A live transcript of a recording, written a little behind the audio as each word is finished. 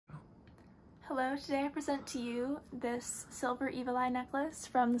Hello, today I present to you this silver evil eye necklace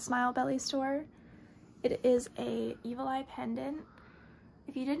from the SmileBelle store. It is a evil eye pendant.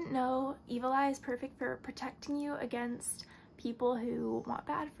 If you didn't know, evil eye is perfect for protecting you against people who want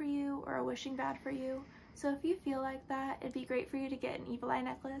bad for you or are wishing bad for you. So if you feel like that, it'd be great for you to get an evil eye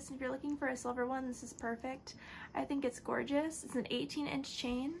necklace. If you're looking for a silver one, this is perfect. I think it's gorgeous. It's an 18-inch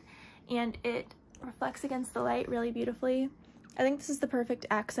chain and it reflects against the light really beautifully. I think this is the perfect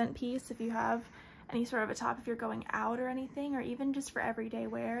accent piece if you have any sort of a top if you're going out or anything, or even just for everyday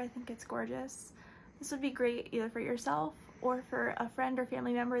wear. I think it's gorgeous. This would be great either for yourself or for a friend or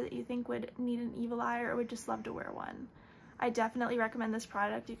family member that you think would need an evil eye or would just love to wear one. I definitely recommend this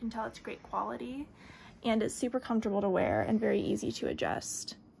product. You can tell it's great quality and it's super comfortable to wear and very easy to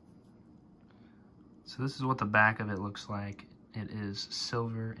adjust. So this is what the back of it looks like. It is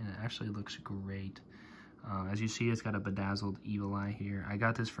silver and it actually looks great. As you see, it's got a bedazzled evil eye here. I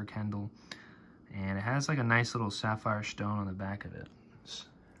got this for Kendall, and it has like a nice little sapphire stone on the back of it.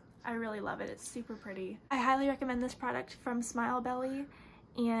 I really love it. It's super pretty. I highly recommend this product from SmileBelle,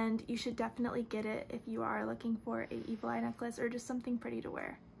 and you should definitely get it if you are looking for an evil eye necklace or just something pretty to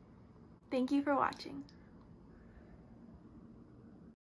wear. Thank you for watching.